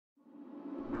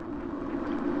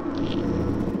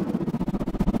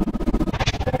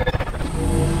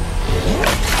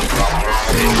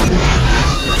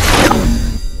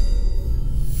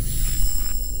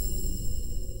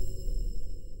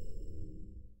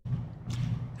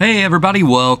Hey everybody,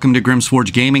 welcome to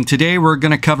Grimsforge Gaming. Today we're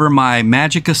going to cover my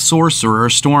Magicka Sorcerer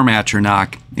Storm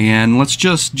Atronach, and let's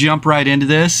just jump right into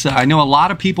this. I know a lot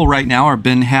of people right now have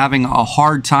been having a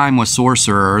hard time with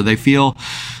Sorcerer. They feel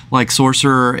like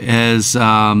Sorcerer has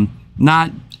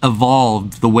not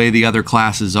evolved the way the other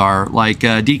classes are. Like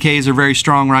DKs are very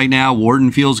strong right now,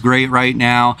 Warden feels great right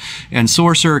now, and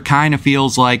Sorcerer kind of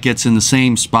feels like it's in the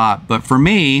same spot. But for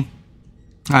me,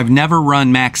 I've never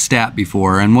run max stat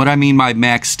before, and what I mean by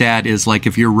max stat is like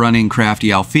if you're running Crafty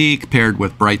Alfiq paired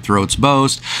with Bright Throat's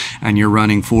Boast, and you're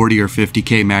running 40 or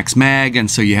 50k max mag, and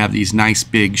so you have these nice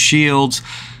big shields.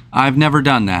 I've never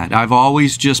done that. I've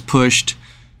always just pushed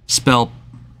spell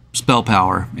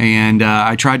power, and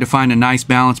I tried to find a nice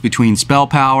balance between spell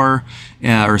power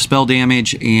or spell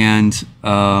damage and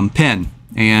pen.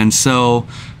 And so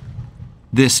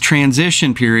this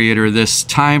transition period, or this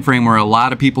time frame where a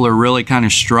lot of people are really kind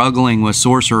of struggling with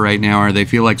Sorcerer right now, or they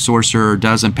feel like Sorcerer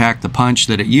doesn't pack the punch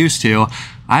that it used to,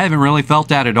 I haven't really felt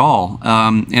that at all.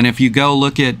 And if you go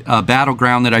look at a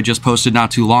Battleground that I just posted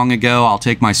not too long ago, I'll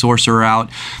take my Sorcerer out,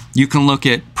 you can look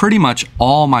at pretty much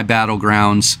all my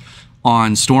Battlegrounds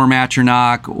on Storm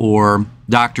Atronach or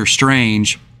Doctor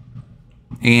Strange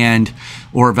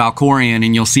or Valkorion,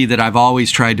 and you'll see that I've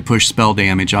always tried to push spell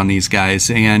damage on these guys.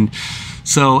 And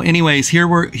so anyways, here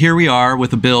we are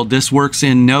with a build. This works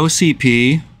in no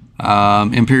CP,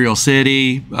 Imperial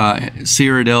City,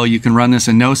 Cyrodiil. You can run this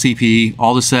in no CP.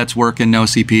 All the sets work in no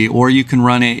CP, or you can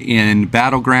run it in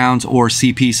Battlegrounds or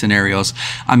CP scenarios.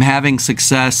 I'm having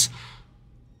success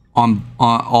on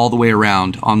all the way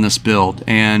around on this build,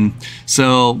 and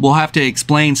so we'll have to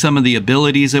explain some of the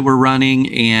abilities that we're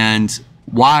running and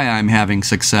why I'm having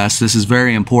success. This is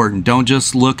very important. Don't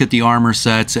just look at the armor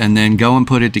sets and then go and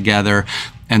put it together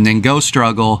and then go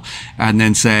struggle and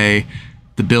then say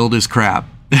the build is crap.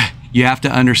 You have to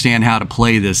understand how to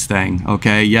play this thing,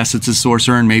 okay? Yes, it's a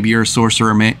Sorcerer, and maybe you're a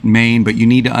Sorcerer main, but you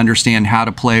need to understand how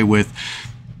to play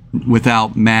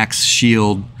without max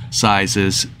shield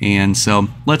sizes. And so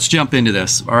let's jump into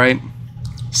this. All right,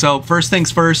 so first things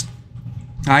first,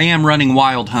 I am running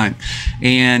Wild Hunt,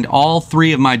 and all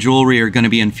three of my jewelry are going to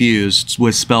be infused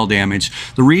with spell damage.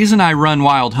 The reason I run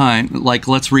Wild Hunt, like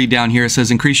let's read down here, it says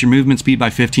increase your movement speed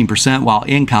by 15% while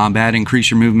in combat,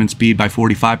 increase your movement speed by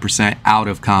 45% out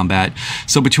of combat.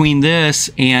 So between this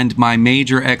and my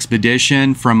major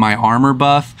expedition from my armor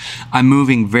buff, I'm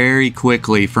moving very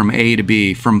quickly from A to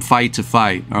B, from fight to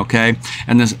fight, okay?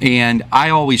 And I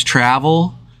always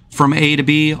travel from A to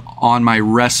B on my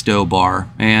resto bar,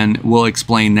 and we'll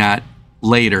explain that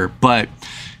later. But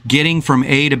getting from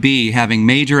A to B, having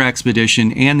major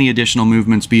expedition and the additional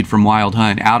movement speed from Wild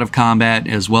Hunt out of combat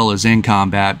as well as in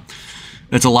combat,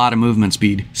 it's a lot of movement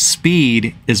speed.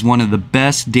 Speed is one of the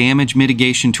best damage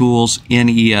mitigation tools in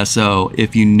ESO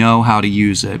if you know how to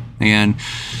use it. And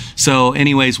so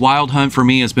anyways, Wild Hunt for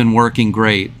me has been working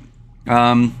great.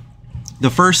 The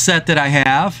first set that I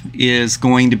have is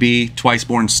going to be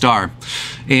Twiceborn Star.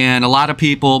 And a lot of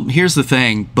people, here's the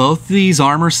thing, both these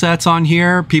armor sets on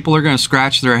here, people are going to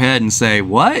scratch their head and say,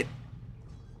 what?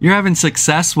 You're having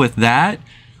success with that?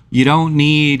 You don't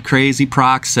need crazy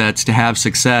proc sets to have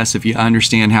success if you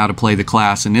understand how to play the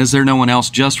class. And Is There No One Else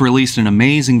just released an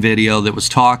amazing video that was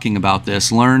talking about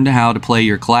this. Learn how to play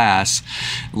your class,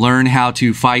 learn how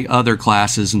to fight other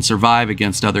classes and survive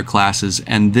against other classes,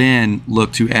 and then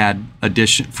look to add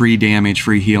free damage,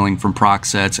 free healing from proc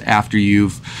sets after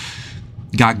you've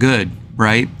got good,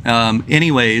 right?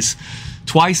 Anyways,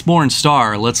 Twiceborn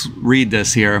Star, let's read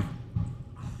this here.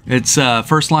 Its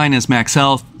first line is max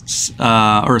health,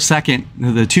 or second,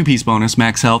 the 2-piece bonus,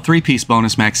 max health, 3-piece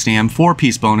bonus, max stam,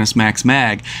 4-piece bonus, max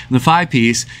mag. And the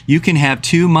 5-piece, you can have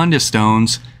 2 Mundus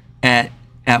Stones at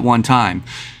one time.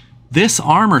 This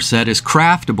armor set is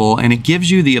craftable, and it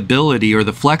gives you the ability or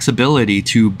the flexibility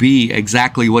to be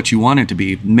exactly what you want it to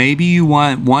be. Maybe you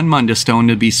want one Mundus Stone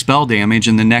to be spell damage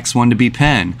and the next one to be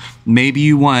pen. Maybe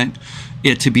you want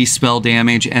it to be spell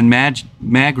damage and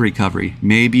mag recovery.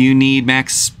 Maybe you need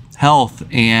max health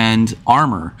and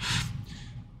armor.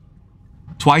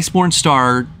 Twiceborn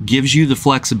Star gives you the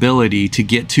flexibility to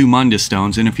get 2 Mundus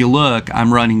Stones, and if you look,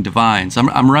 I'm running Divines.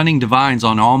 I'm running Divines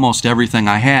on almost everything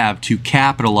I have to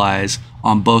capitalize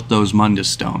on both those Mundus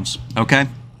Stones, okay?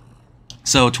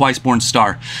 So Twiceborn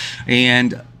Star.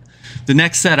 And the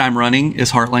next set I'm running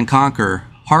is Heartland Conqueror.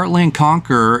 Heartland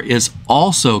Conqueror is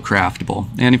also craftable,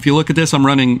 and if you look at this, I'm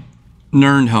running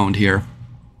Nirnhoned here.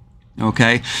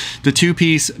 Okay, the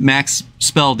 2-piece max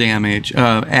spell damage,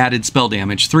 added spell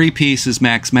damage. 3-piece is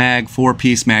max mag,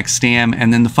 4-piece max stam,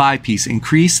 and then the 5-piece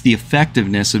increase the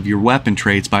effectiveness of your weapon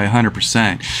traits by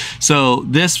 100%. So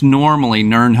this normally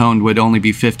Nirnhoned would only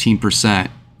be 15%.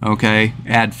 Okay,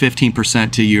 add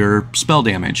 15% to your spell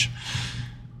damage.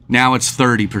 Now it's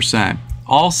 30%.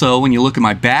 Also, when you look at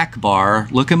my back bar,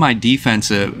 look at my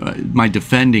defensive, my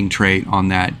defending trait on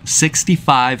that,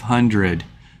 6,500.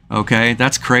 Okay,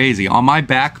 that's crazy. On my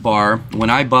back bar, when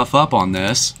I buff up on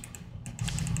this,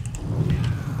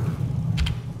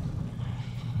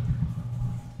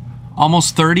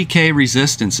 almost 30k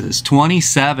resistances,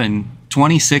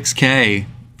 26k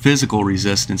physical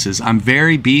resistances. I'm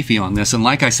very beefy on this, and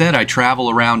like I said, I travel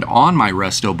around on my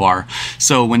resto bar.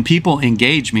 So when people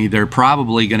engage me, they're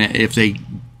probably gonna, if they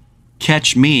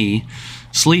catch me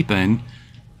sleeping,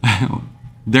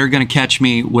 they're going to catch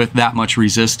me with that much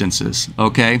resistances,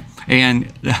 okay?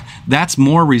 And that's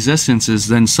more resistances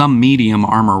than some medium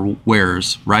armor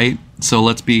wears, right? So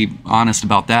let's be honest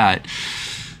about that.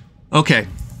 Okay.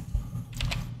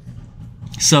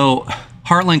 So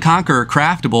Heartland Conqueror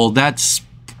craftable, that's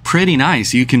pretty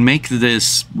nice. You can make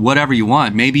this whatever you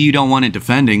want. Maybe you don't want it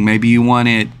defending. Maybe you want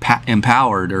it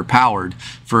empowered or powered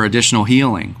for additional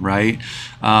healing, right?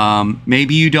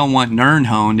 Maybe you don't want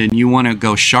Nirnhoned and you want to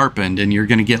go sharpened, and you're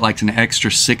going to get like an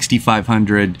extra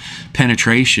 6,500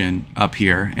 penetration up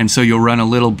here. And so you'll run a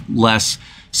little less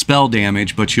spell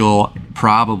damage, but you'll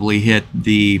probably hit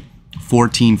the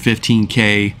 14,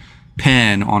 15k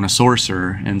pen on a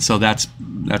sorcerer. And so that's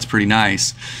pretty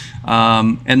nice.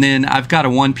 And then I've got a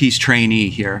 1-piece trainee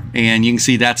here, and you can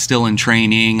see that's still in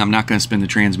training. I'm not going to spend the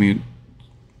transmute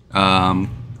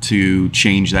to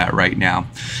change that right now.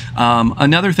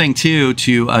 Another thing too,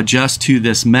 to adjust to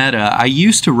this meta, I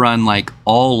used to run like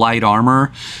all light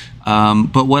armor,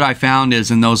 but what I found is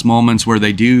in those moments where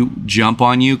they do jump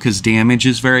on you, because damage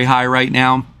is very high right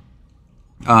now,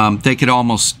 they could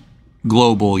almost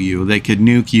global you. They could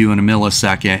nuke you in a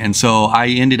millisecond. And so I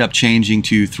ended up changing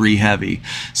to 3 heavy.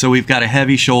 So we've got a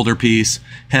heavy shoulder piece,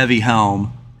 heavy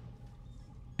helm,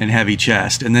 and heavy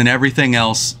chest. And then everything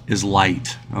else is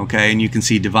light. Okay, and you can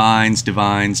see divines,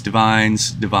 divines,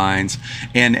 divines, divines.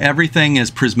 And everything is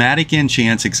prismatic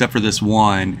enchants except for this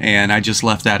one. And I just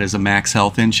left that as a max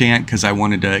health enchant because I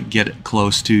wanted to get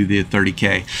close to the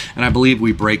 30k. And I believe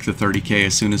we break the 30k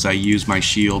as soon as I use my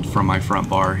shield from my front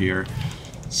bar here.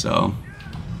 So,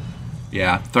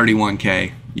 yeah,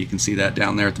 31k. You can see that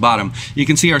down there at the bottom. You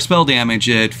can see our spell damage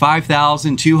at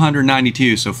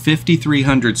 5,292, so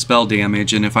 5,300 spell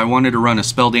damage. And if I wanted to run a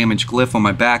spell damage glyph on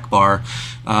my back bar,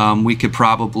 we could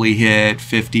probably hit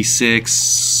 50,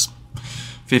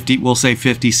 we'll say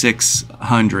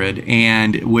 5,600.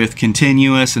 And with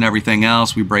continuous and everything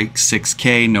else, we break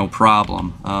 6k, no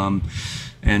problem.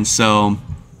 And so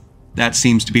that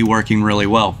seems to be working really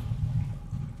well.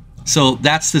 So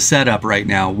that's the setup right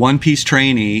now. 1-piece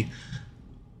trainee,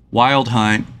 Wild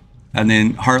Hunt, and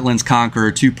then Heartland's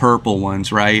Conqueror, 2 purple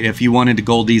ones, right? If you wanted to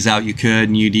gold these out, you could,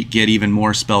 and you'd get even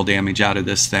more spell damage out of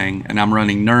this thing. And I'm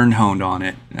running Nirnhoned on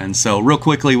it. And so real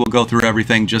quickly, we'll go through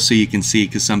everything just so you can see,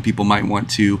 because some people might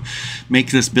want to make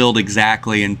this build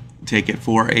exactly and take it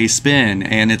for a spin.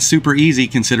 And it's super easy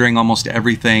considering almost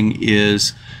everything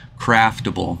is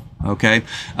craftable, okay?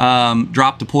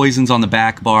 Drop the poisons on the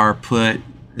back bar, put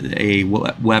a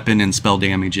weapon and spell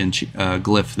damage in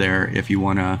glyph there if you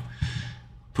want to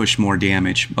push more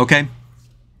damage. Okay,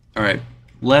 all right,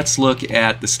 let's look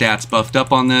at the stats buffed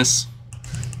up on this.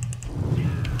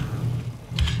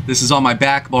 This is on my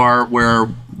back bar where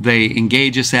they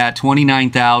engage us at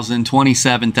 29,000,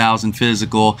 27,000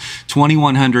 physical,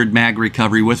 2,100 mag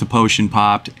recovery with a potion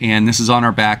popped, and this is on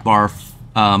our back bar,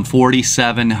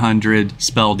 4,700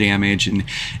 spell damage and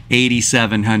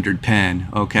 8,700 pen,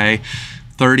 okay?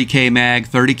 30k mag,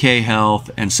 30k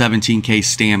health, and 17k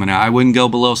stamina. I wouldn't go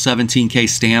below 17k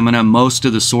stamina. Most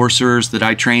of the sorcerers that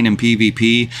I train in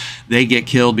PvP, they get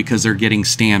killed because they're getting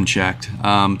stam checked.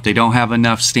 They don't have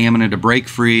enough stamina to break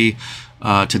free,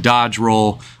 to dodge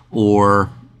roll,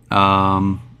 or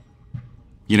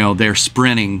you know, they're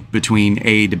sprinting between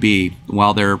A to B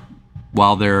while they're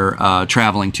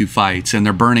traveling to fights, and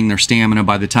they're burning their stamina.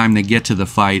 By the time they get to the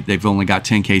fight, they've only got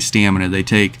 10k stamina. They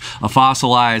take a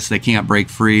fossilize, they can't break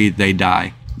free, they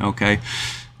die. Okay,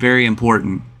 very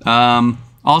important.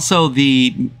 Also,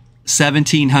 the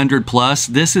 1700 plus,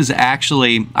 this is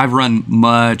actually, I've run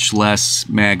much less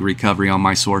mag recovery on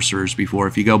my sorcerers before.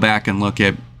 If you go back and look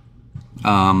at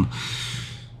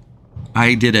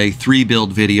I did a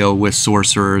 3-build video with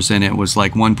sorcerers, and it was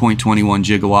like 1.21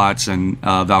 gigawatts and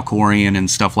Valkorion and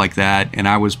stuff like that, and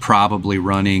I was probably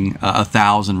running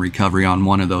 1,000 recovery on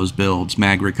one of those builds,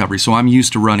 mag recovery. So I'm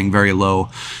used to running very low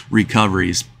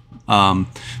recoveries. But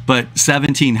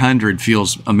 1,700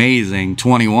 feels amazing.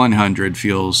 2,100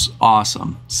 feels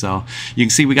awesome. So you can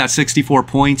see we got 64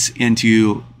 points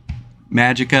into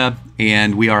Magicka,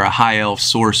 and we are a high elf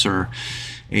sorcerer.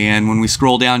 And when we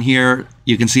scroll down here,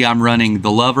 you can see I'm running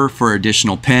the Lover for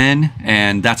additional pen,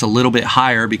 and that's a little bit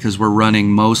higher because we're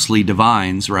running mostly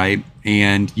divines, right?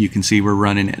 And you can see we're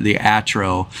running the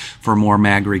Atro for more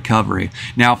mag recovery.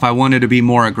 Now, if I wanted to be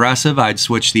more aggressive, I'd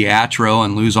switch the Atro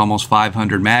and lose almost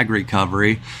 500 mag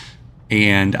recovery,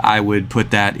 and I would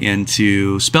put that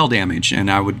into spell damage,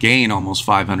 and I would gain almost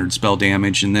 500 spell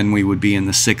damage, and then we would be in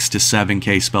the 6 to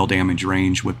 7k spell damage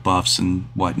range with buffs and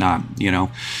whatnot, you know.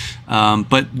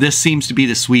 But this seems to be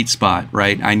the sweet spot,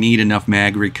 right? I need enough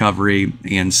mag recovery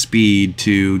and speed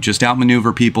to just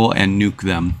outmaneuver people and nuke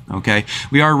them, okay?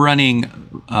 We are running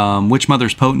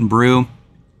Witchmother's Potent Brew.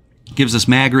 Gives us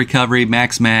mag recovery,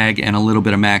 max mag, and a little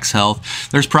bit of max health.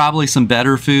 There's probably some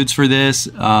better foods for this.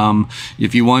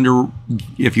 If you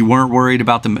weren't worried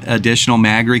about the additional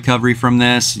mag recovery from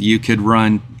this, you could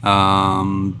run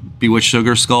Bewitched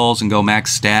Sugar Skulls and go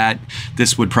max stat.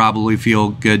 This would probably feel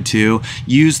good too.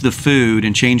 Use the food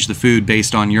and change the food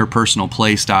based on your personal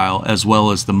play style, as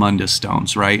well as the Mundus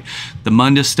Stones, right? The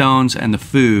Mundus Stones and the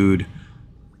food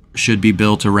should be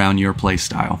built around your play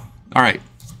style. All right.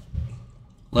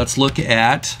 Let's look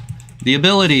at the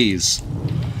abilities.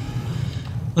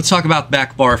 Let's talk about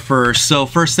back bar first. So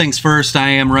first things first, I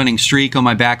am running Streak on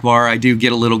my back bar. I do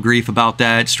get a little grief about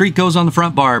that. Streak goes on the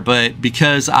front bar, but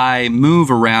because I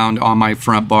move around on my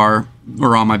front bar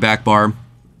or on my back bar,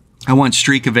 I want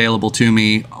Streak available to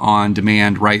me on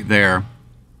demand right there.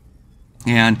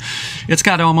 And it's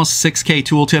got almost 6k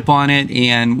tooltip on it,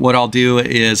 and what I'll do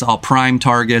is I'll prime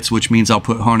targets, which means I'll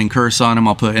put Haunting Curse on them,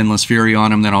 I'll put Endless Fury on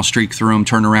them, then I'll streak through them,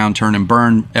 turn around, turn and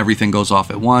burn. Everything goes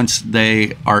off at once.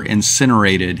 They are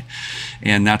incinerated,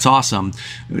 and that's awesome.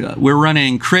 We're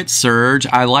running Crit Surge.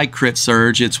 I like Crit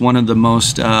Surge. It's one of the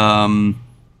most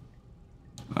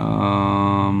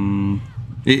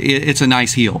it's a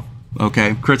nice heal.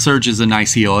 Okay, Crit Surge is a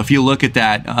nice heal. If you look at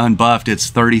that unbuffed, it's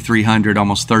 3,300,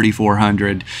 almost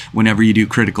 3,400 whenever you do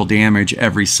critical damage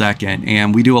every second.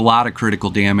 And we do a lot of critical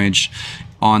damage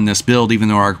on this build, even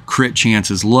though our crit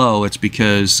chance is low. It's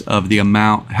because of the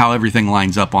amount, how everything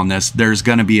lines up on this. There's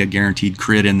going to be a guaranteed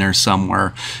crit in there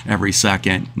somewhere every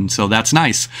second, and so that's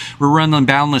nice. We're running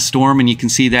Boundless Storm, and you can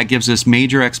see that gives us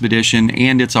major expedition,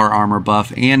 and it's our armor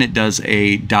buff, and it does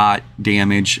a dot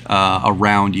damage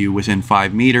around you within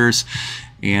 5 meters,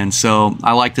 and so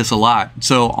I like this a lot.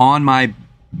 So on my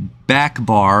back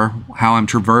bar, how I'm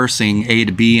traversing A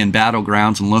to B in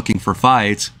Battlegrounds and looking for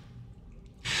fights,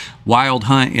 Wild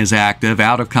Hunt is active.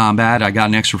 Out of combat, I got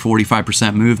an extra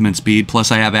 45% movement speed,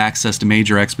 plus I have access to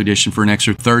Major Expedition for an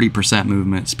extra 30%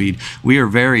 movement speed. We are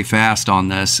very fast on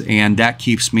this, and that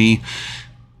keeps me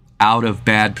out of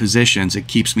bad positions. It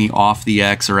keeps me off the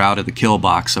X or out of the kill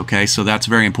box, okay? So that's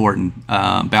very important.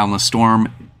 Boundless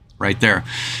Storm right there.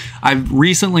 I've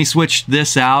recently switched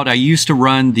this out. I used to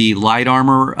run the light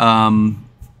armor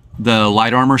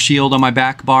shield on my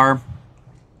back bar,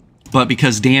 but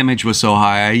because damage was so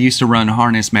high, I used to run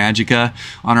Harness Magicka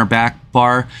on our back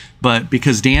bar, but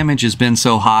because damage has been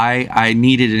so high, I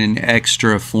needed an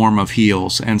extra form of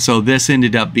heals, and so this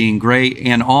ended up being great.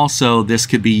 And also this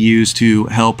could be used to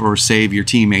help or save your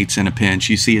teammates in a pinch.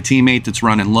 You see a teammate that's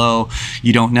running low,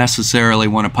 you don't necessarily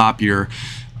want to pop your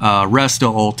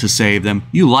Resto ult to save them.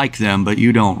 You like them, but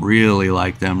you don't really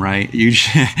like them, right? You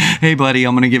hey buddy,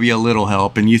 I'm gonna give you a little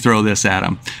help, and you throw this at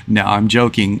them. No, I'm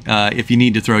joking. If you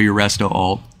need to throw your Resto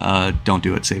ult, don't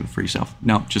do it. Save it for yourself.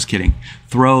 No, just kidding.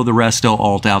 Throw the Resto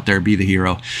ult out there. Be the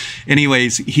hero.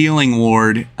 Anyways, Healing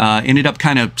Ward ended up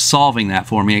kind of solving that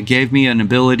for me. It gave me an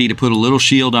ability to put a little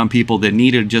shield on people that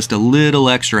needed just a little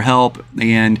extra help,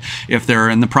 and if they're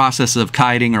in the process of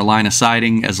kiting or line of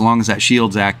sighting, as long as that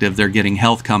shield's active, they're getting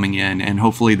health coming in, and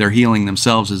hopefully they're healing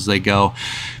themselves as they go.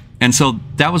 And so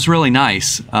that was really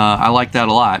nice. I like that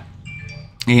a lot.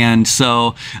 And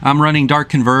so I'm running Dark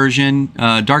Conversion.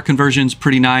 Dark Conversion's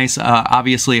pretty nice.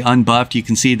 Obviously unbuffed, you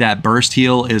can see that burst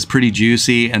heal is pretty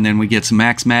juicy, and then we get some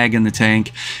max mag in the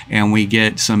tank, and we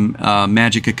get some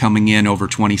Magicka coming in over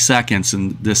 20 seconds,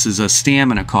 and this is a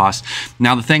stamina cost.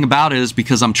 Now the thing about it is,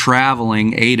 because I'm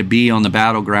traveling A to B on the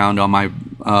battleground on my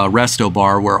Resto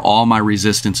bar, where all my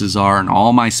resistances are and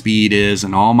all my speed is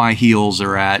and all my heals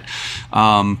are at,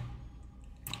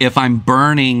 if I'm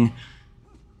burning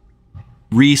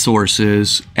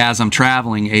resources as I'm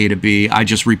traveling A to B. I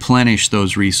just replenish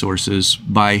those resources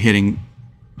by hitting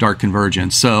Dark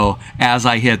Convergence. So as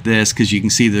I hit this, because you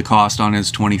can see the cost on it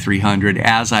is 2,300,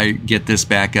 as I get this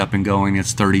back up and going,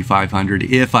 it's 3,500.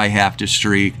 If I have to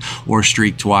streak or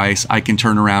streak twice, I can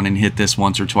turn around and hit this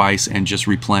once or twice and just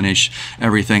replenish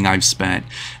everything I've spent.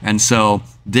 And so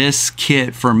this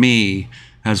kit for me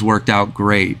has worked out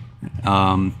great.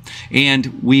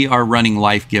 And we are running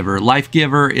Life Giver. Life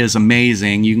Giver is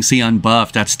amazing. You can see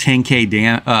unbuffed, that's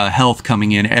 10k health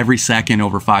coming in every second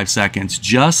over 5 seconds.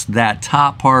 Just that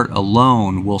top part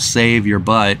alone will save your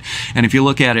butt. And if you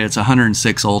look at it, it's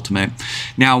 106 ultimate.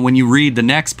 Now, when you read the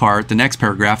next part, the next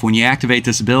paragraph, when you activate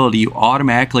this ability, you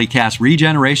automatically cast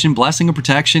Regeneration, Blessing of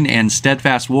Protection, and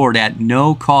Steadfast Ward at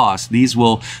no cost. These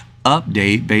will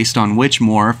update based on which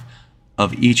morph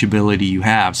of each ability you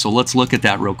have. So let's look at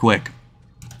that real quick.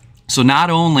 So not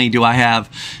only do I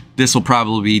have, this will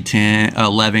probably be 10,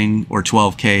 11 or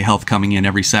 12k health coming in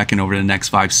every second over the next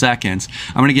 5 seconds.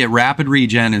 I'm going to get rapid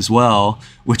regen as well,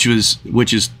 which is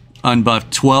unbuffed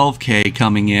 12k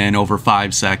coming in over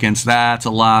 5 seconds. That's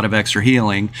a lot of extra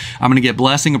healing. I'm going to get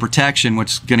Blessing of Protection,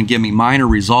 which is going to give me minor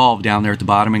resolve down there at the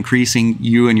bottom, increasing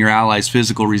you and your allies'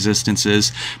 physical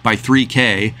resistances by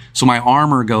 3k. So my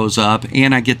armor goes up,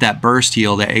 and I get that burst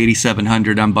heal, that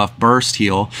 8700 unbuffed burst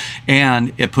heal,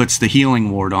 and it puts the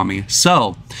healing ward on me.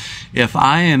 So if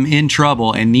I am in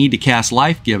trouble and need to cast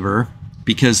Life Giver,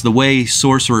 because the way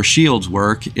sorcerer shields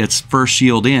work, it's first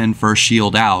shield in, first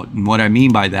shield out. And what I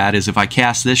mean by that is if I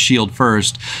cast this shield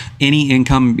first, any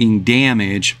incoming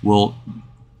damage will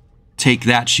take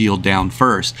that shield down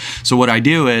first. So what I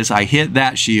do is I hit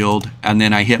that shield and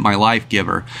then I hit my Life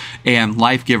Giver. And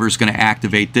Life Giver is going to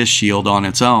activate this shield on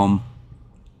its own.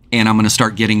 And I'm going to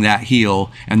start getting that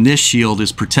heal. And this shield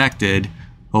is protected,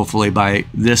 hopefully, by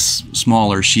this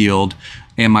smaller shield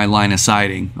and my line of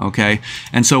sighting, okay?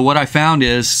 And so what I found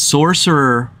is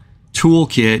Sorcerer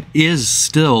Toolkit is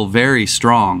still very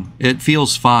strong. It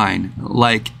feels fine.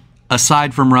 Like,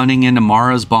 aside from running into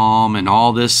Mara's Balm and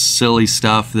all this silly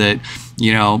stuff that,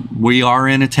 you know, we are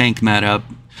in a tank meta,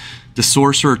 the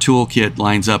Sorcerer Toolkit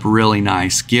lines up really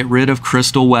nice. Get rid of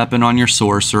Crystal Weapon on your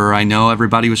Sorcerer. I know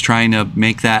everybody was trying to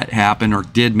make that happen, or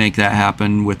did make that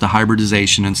happen with the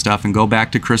hybridization and stuff, and go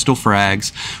back to Crystal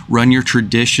Frags. Run your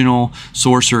traditional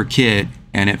Sorcerer kit,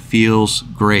 and it feels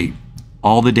great.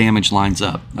 All the damage lines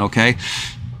up, okay?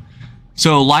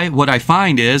 So what I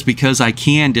find is, because I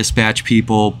can dispatch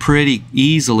people pretty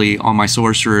easily on my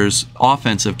Sorcerer's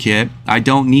offensive kit, I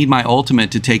don't need my ultimate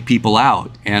to take people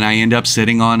out. And I end up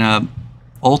sitting on a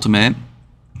ultimate,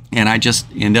 and I just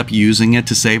end up using it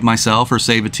to save myself or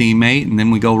save a teammate, and then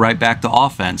we go right back to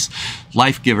offense.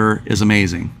 Life Giver is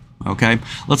amazing, okay?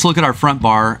 Let's look at our front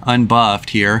bar, unbuffed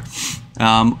here.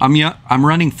 I'm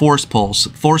running Force Pulse.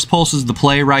 Force Pulse is the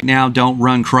play right now. Don't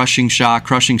run Crushing Shock.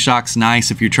 Crushing Shock's nice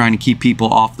if you're trying to keep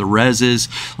people off the reses.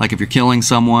 Like if you're killing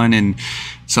someone and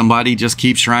somebody just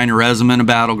keeps trying to res them in a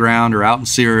battleground or out in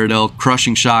Cyrodiil,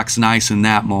 Crushing Shock's nice in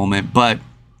that moment. But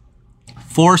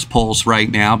Force Pulse right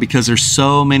now, because there's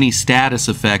so many status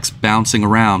effects bouncing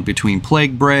around between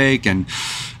Plague Break and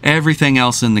everything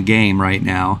else in the game right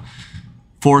now,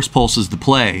 Force Pulse is the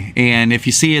play. And if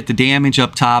you see it, the damage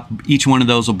up top, each one of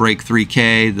those will break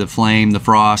 3k, the flame, the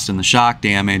frost, and the shock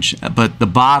damage. But the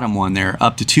bottom one there,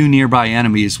 up to 2 nearby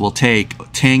enemies, will take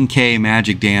 10k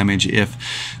magic damage if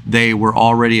they were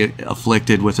already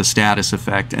afflicted with a status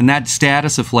effect. And that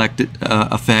status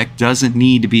effect doesn't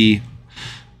need to be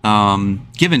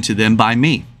given to them by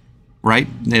me, right?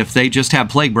 If they just have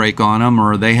Plague Break on them,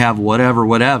 or they have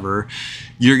whatever,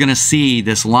 you're going to see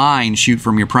this line shoot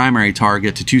from your primary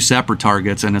target to 2 separate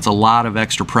targets, and it's a lot of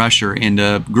extra pressure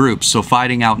into groups. So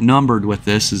fighting outnumbered with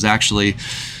this has actually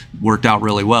worked out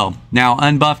really well. Now,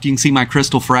 unbuffed, you can see my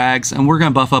Crystal Frags, and we're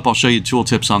going to buff up. I'll show you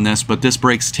tooltips on this, but this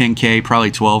breaks 10k,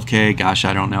 probably 12k. Gosh,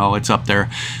 I don't know. It's up there.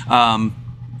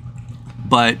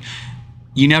 But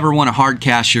you never want to hard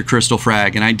cast your Crystal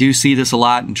Frag, and I do see this a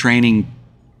lot in training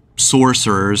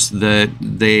sorcerers, that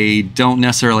they don't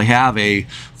necessarily have a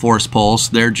Force Pulse.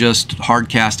 They're just hard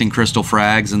casting Crystal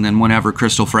Frags, and then whenever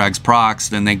Crystal Frags procs,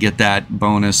 then they get that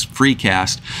bonus free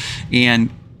cast.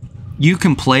 And you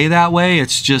can play that way.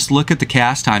 It's just, look at the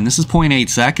cast time. This is 0.8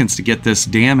 seconds to get this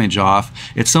damage off.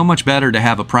 It's so much better to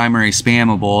have a primary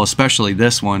spammable, especially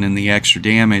this one, and the extra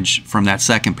damage from that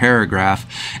second paragraph,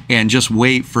 and just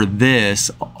wait for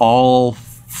this, all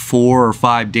 4 or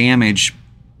 5 damage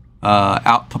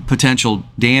potential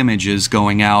damages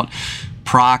going out,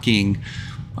 proccing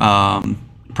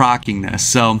this.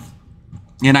 So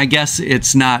And I guess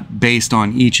it's not based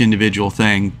on each individual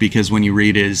thing, because when you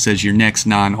read it, it says your next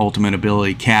non-ultimate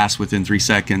ability cast within 3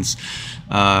 seconds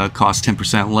costs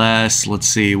 10% less. Let's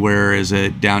see, where is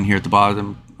it? Down here at the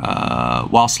bottom.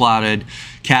 While slotted,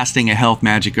 casting a health,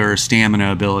 magic, or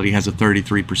stamina ability has a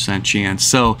 33% chance.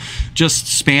 So just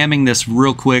spamming this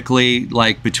real quickly,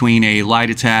 like between a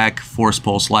light attack, force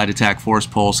pulse, light attack, force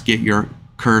pulse, get your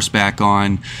curse back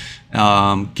on,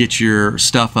 get your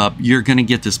stuff up, you're going to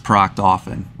get this procced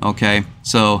often. Okay,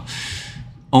 so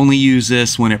only use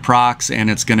this when it procs, and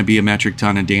it's going to be a metric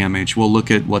ton of damage. We'll look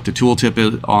at what the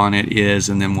tooltip on it is,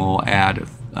 and then we'll add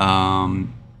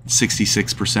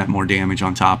 66% more damage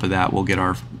on top of that. We'll get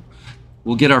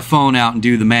our phone out and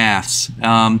do the maths.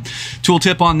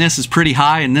 Tooltip on this is pretty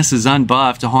high, and this is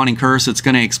unbuffed. A Haunting Curse, it's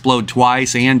going to explode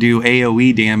twice and do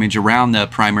AoE damage around the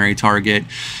primary target.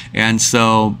 And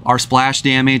so our splash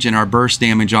damage and our burst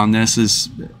damage on this is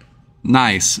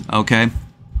nice, okay?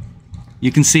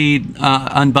 You can see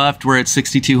unbuffed, we're at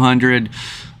 6,200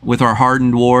 with our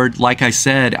Hardened Ward. Like I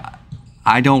said,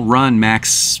 I don't run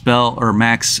max spell or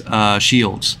max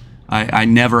shields. I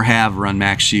never have run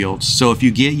max shields. So if you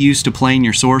get used to playing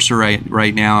your sorcerer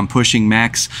right now and pushing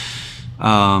max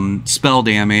spell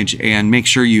damage, and make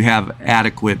sure you have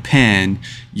adequate pen,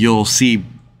 you'll see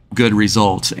good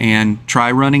results. And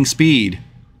try running speed.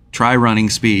 Try running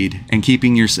speed and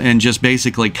keeping your, and just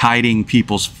basically kiting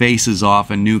people's faces off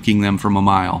and nuking them from a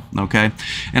mile. Okay,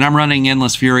 and I'm running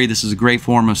Endless Fury. This is a great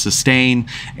form of sustain,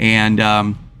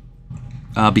 and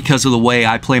because of the way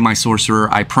I play my sorcerer,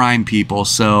 I prime people.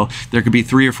 So there could be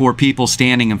 3 or 4 people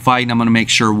standing and fighting. I'm going to make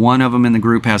sure one of them in the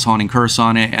group has Haunting Curse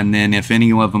on it, and then if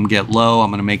any of them get low, I'm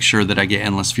going to make sure that I get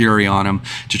Endless Fury on them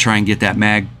to try and get that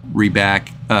mag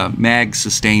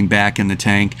sustain back in the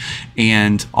tank,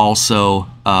 and also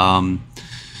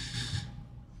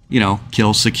you know,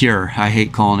 kill secure. I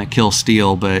hate calling it kill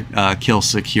steal, but kill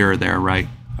secure there, right?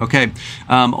 Okay,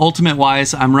 ultimate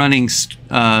wise, I'm running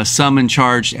summon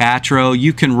charged Atro.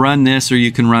 You can run this, or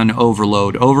you can run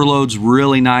overload. Overload's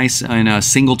really nice in a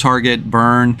single target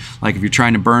burn, like if you're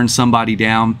trying to burn somebody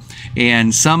down.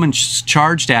 And summon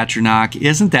charged Atronach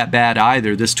isn't that bad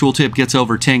either. This tooltip gets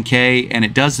over 10k, and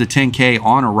it does the 10k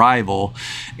on arrival,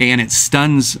 and it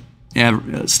stuns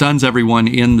everyone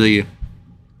in the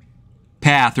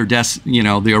path, or you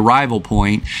know, the arrival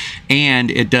point, and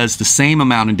it does the same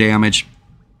amount of damage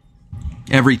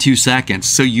every 2 seconds.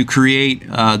 So you create,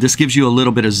 this gives you a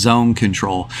little bit of zone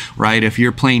control, right? If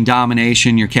you're playing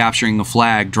domination, you're capturing the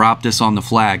flag, drop this on the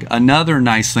flag. Another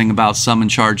nice thing about summon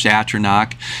charged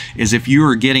Atronach is if you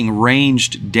are getting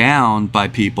ranged down by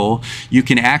people, you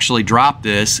can actually drop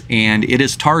this, and it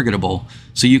is targetable.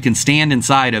 So you can stand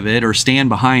inside of it or stand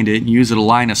behind it and use it a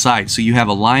line of sight. So you have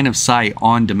a line of sight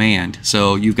on demand.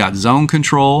 So you've got zone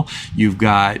control, you've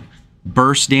got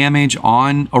burst damage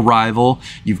on arrival,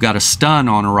 you've got a stun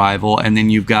on arrival, and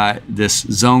then you've got this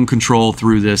zone control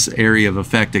through this area of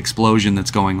effect explosion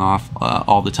that's going off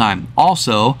all the time.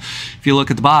 Also, if you look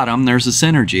at the bottom, there's a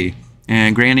synergy,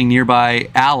 and granting nearby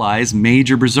allies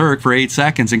major berserk for 8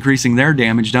 seconds, increasing their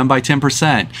damage done by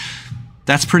 10%.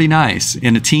 That's pretty nice.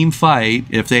 In a team fight,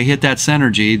 if they hit that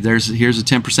synergy, here's a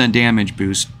 10% damage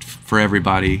boost for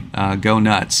everybody. Go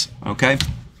nuts, okay?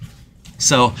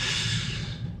 So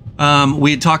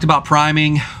we had talked about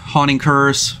priming, Haunting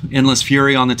Curse, Endless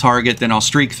Fury on the target, then I'll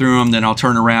streak through them, then I'll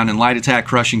turn around and light attack,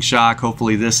 Crushing Shock.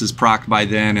 Hopefully this is procced by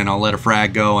then, and I'll let a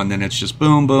frag go, and then it's just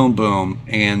boom, boom, boom,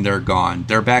 and they're gone.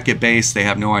 They're back at base, they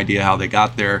have no idea how they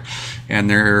got there, and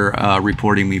they're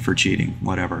reporting me for cheating,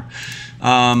 whatever.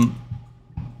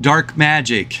 Dark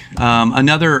Magic.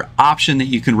 Another option that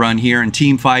you can run here in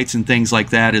team fights and things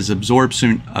like that is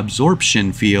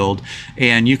Absorption Field,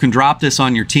 and you can drop this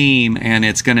on your team, and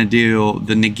it's going to do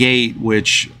the negate,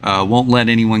 which won't let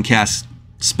anyone cast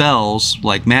spells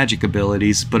like magic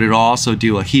abilities, but it'll also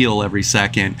do a heal every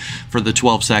second for the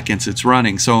 12 seconds it's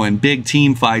running. So in big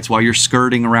team fights, while you're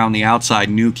skirting around the outside,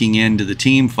 nuking into the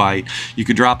team fight, you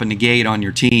could drop a negate on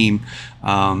your team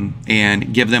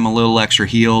and give them a little extra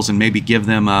heals, and maybe give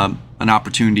them an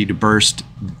opportunity to burst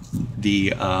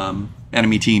the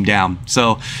enemy team down.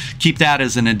 So keep that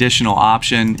as an additional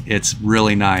option. It's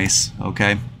really nice.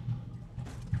 Okay,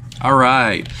 all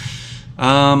right.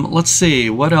 Let's see,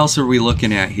 what else are we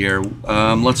looking at here?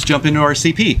 Let's jump into our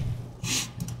CP.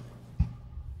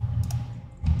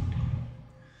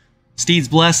 Steed's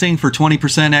Blessing for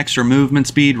 20% extra movement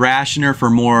speed. Rationer for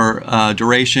more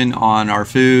duration on our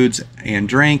foods and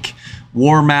drink.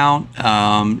 War Mount,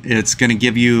 it's going to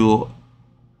give you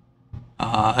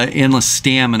endless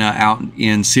stamina out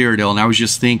in Cyrodiil, and I was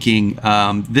just thinking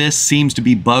this seems to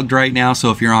be bugged right now,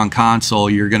 so if you're on console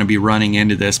you're going to be running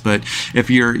into this, but if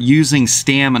you're using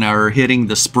stamina or hitting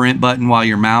the sprint button while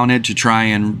you're mounted to try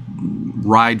and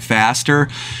ride faster,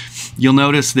 you'll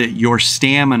notice that your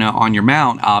stamina on your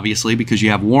mount, obviously because you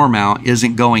have war mount,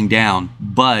 isn't going down.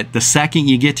 But the second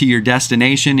you get to your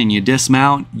destination and you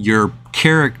dismount, your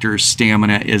character's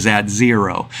stamina is at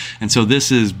 0. And so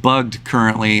this is bugged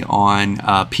currently on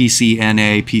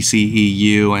PCNA,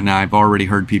 PCEU, and I've already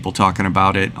heard people talking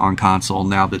about it on console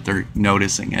now that they're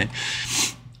noticing it.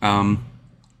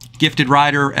 Gifted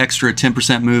Rider, extra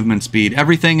 10% movement speed.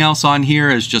 Everything else on here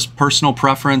is just personal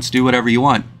preference. Do whatever you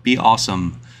want. Be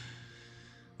awesome.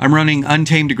 I'm running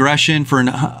Untamed Aggression for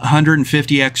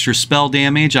 150 extra spell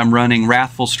damage. I'm running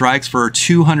Wrathful Strikes for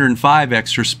 205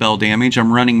 extra spell damage.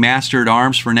 I'm running Mastered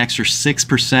Arms for an extra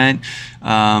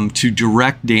 6% to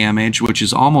direct damage, which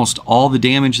is almost all the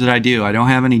damage that I do. I don't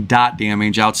have any dot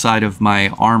damage outside of my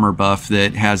armor buff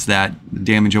that has that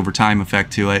damage over time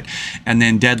effect to it. And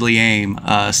then Deadly Aim,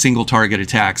 single target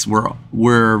attacks.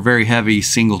 We're very heavy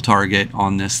single target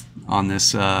on this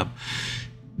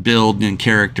build and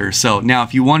character. So now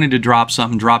if you wanted to drop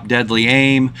something, drop Deadly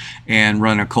Aim and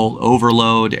run Occult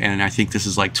Overload, and I think this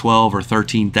is like 12 or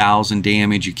 13,000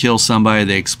 damage. You kill somebody,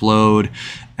 they explode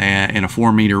in a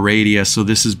 4-meter radius. So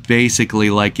this is basically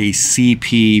like a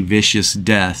CP Vicious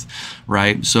Death,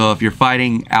 right? So if you're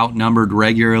fighting outnumbered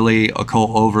regularly, Occult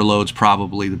Overload's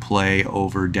probably the play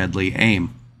over Deadly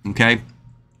Aim. Okay,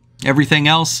 everything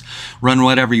else, run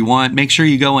whatever you want. Make sure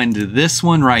you go into this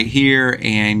one right here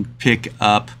and pick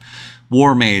up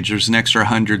War Mage. There's an extra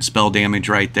 100 spell damage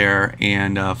right there,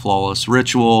 and Flawless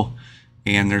Ritual,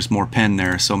 and there's more pen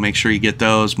there. So make sure you get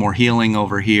those. More healing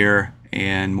over here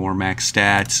and more max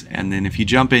stats. And then if you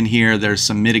jump in here, there's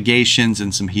some mitigations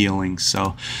and some healing.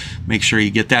 So make sure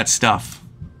you get that stuff.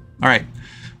 All right.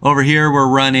 Over here, we're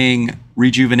running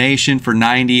Rejuvenation for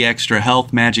 90 extra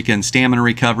health, magic, and stamina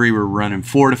recovery. We're running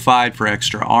Fortified for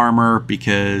extra armor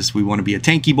because we want to be a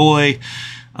tanky boy.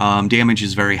 Damage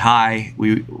is very high.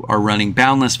 We are running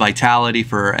Boundless Vitality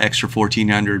for extra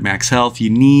 1400 max health. You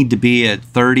need to be at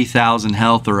 30,000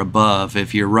 health or above.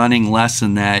 If you're running less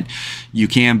than that, you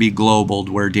can be globaled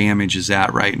where damage is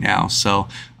at right now. So,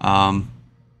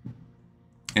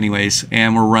 anyways,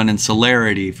 and we're running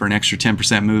Celerity for an extra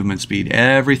 10% movement speed.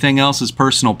 Everything else is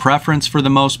personal preference for the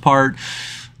most part.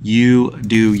 You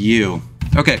do you.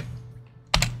 Okay,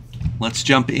 let's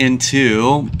jump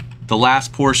into the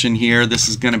last portion here. This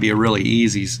is going to be a really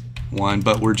easy one,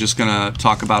 but we're just going to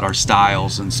talk about our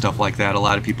styles and stuff like that. A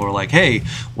lot of people are like, hey,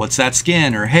 what's that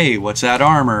skin? Or hey, what's that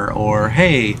armor? Or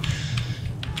hey,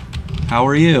 how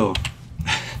are you?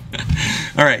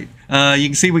 All right. You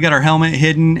can see we got our helmet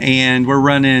hidden, and we're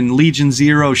running Legion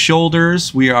 0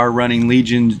 shoulders. We are running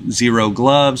Legion 0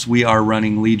 gloves. We are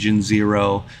running Legion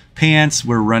 0 pants.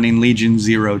 We're running Legion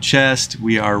 0 chest.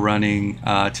 We are running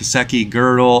Taseki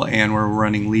girdle, and we're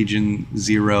running Legion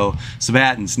 0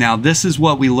 sabatons. Now, this is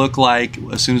what we look like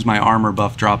as soon as my armor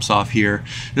buff drops off here.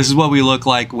 This is what we look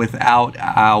like without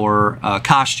our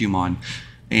costume on,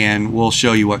 and we'll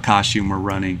show you what costume we're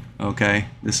running. Okay,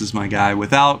 this is my guy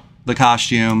without the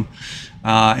costume,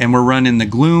 and we're running the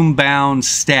Gloombound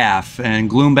staff. And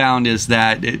Gloombound is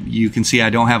that you can see I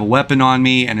don't have a weapon on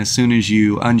me, and as soon as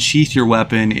you unsheath your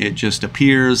weapon, it just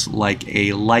appears like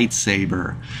a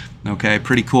lightsaber. Okay,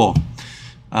 pretty cool.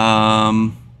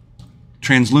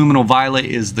 Transluminal Violet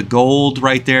is the gold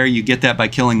right there. You get that by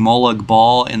killing Molag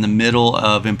Bal in the middle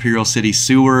of Imperial City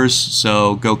sewers.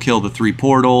 So go kill the 3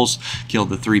 portals, kill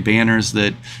the 3 banners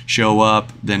that show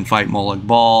up, then fight Molag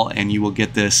Bal, and you will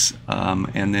get this.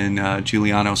 And then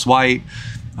Julianos White,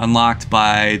 unlocked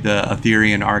by the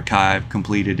Aetherian Archive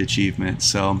completed achievement.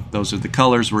 So those are the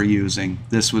colors we're using.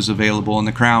 This was available in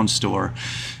the Crown store.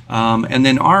 And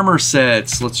then armor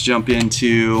sets. Let's jump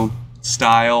into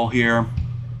style here.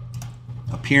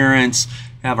 Appearance,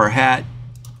 have our hat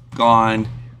gone.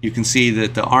 You can see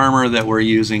that the armor that we're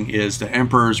using is the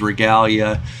Emperor's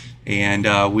Regalia,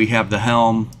 and we have the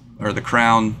helm or the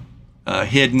crown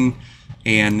hidden,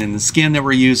 and then the skin that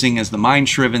we're using is the Mind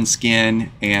Shriven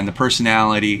skin, and the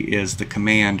personality is the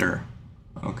Commander.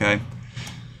 Okay.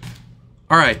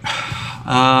 All right.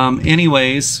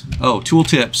 Anyways, tool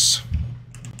tips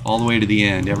all the way to the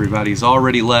end. Everybody's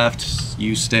already left.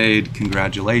 You stayed.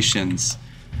 Congratulations.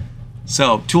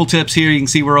 So, tooltips here, you can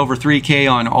see we're over 3K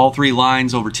on all 3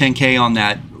 lines, over 10K on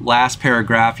that last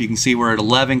paragraph. You can see we're at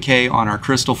 11K on our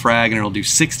crystal frag, and it'll do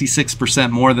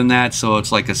 66% more than that, so it's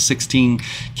like a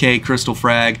 16K crystal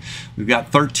frag. We've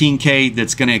got 13K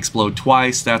that's going to explode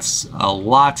twice. That's a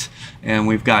lot. And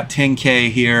we've got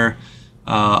 10K here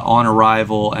on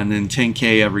arrival, and then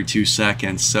 10k every 2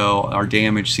 seconds. So our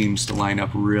damage seems to line up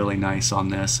really nice on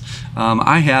this.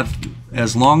 I have,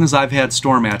 as long as I've had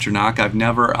Storm Atronach, I've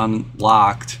never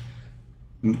unlocked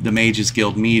the Mages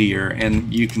Guild Meteor,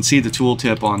 and you can see the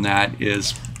tooltip on that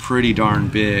is pretty darn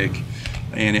big,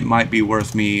 and it might be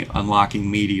worth me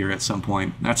unlocking Meteor at some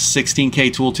point. That's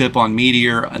 16k tooltip on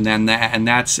Meteor, and then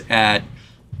that's at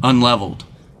unleveled.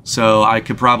 So I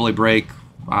could probably break,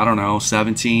 I don't know,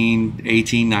 17,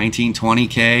 18, 19,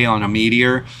 20k on a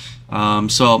Meteor.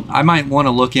 So I might want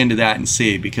to look into that and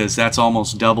see, because that's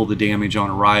almost double the damage on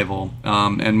arrival.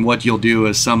 And what you'll do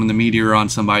is summon the Meteor on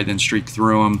somebody, then streak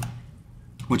through them,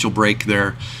 which will break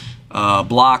their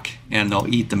block, and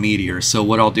they'll eat the Meteor. So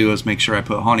what I'll do is make sure I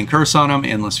put Haunting Curse on them,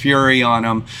 Endless Fury on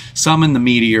them, summon the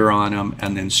Meteor on them,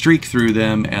 and then streak through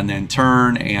them, and then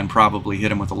turn and probably hit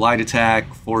them with a light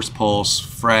attack, Force Pulse,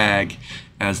 Frag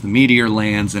as the Meteor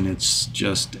lands, and it's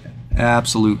just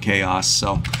absolute chaos.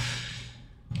 So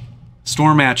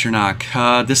Storm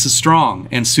Atronach, this is strong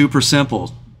and super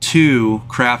simple. 2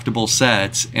 craftable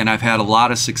sets, and I've had a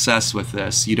lot of success with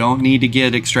this. You don't need to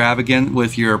get extravagant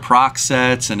with your proc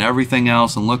sets and everything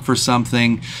else and look for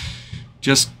something.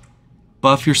 Just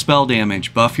buff your spell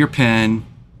damage, buff your pen,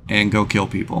 and go kill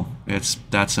people. It's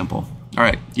that simple. All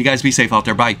right, you guys be safe out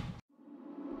there. Bye.